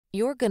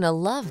You're gonna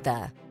love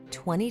the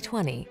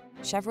 2020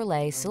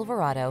 Chevrolet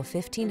Silverado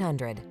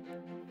 1500.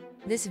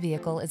 This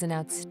vehicle is an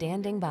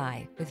outstanding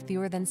buy with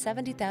fewer than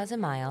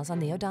 70,000 miles on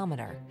the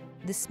odometer.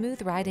 The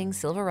smooth-riding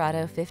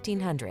Silverado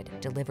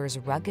 1500 delivers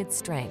rugged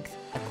strength,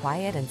 a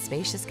quiet and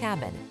spacious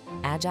cabin,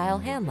 agile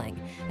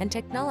handling, and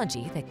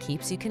technology that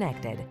keeps you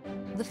connected.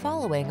 The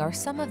following are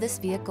some of this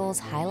vehicle's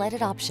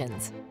highlighted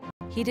options: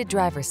 heated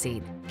driver's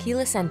seat,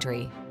 keyless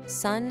entry,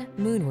 sun,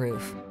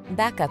 moonroof,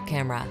 backup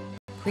camera,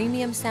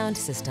 premium sound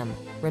system,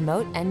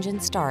 remote engine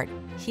start,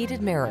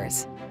 heated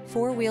mirrors,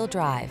 four-wheel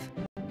drive,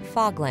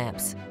 fog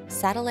lamps,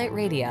 satellite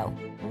radio.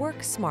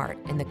 Work smart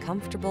in the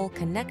comfortable,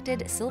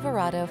 connected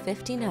Silverado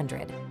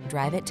 1500.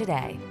 Drive it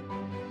today.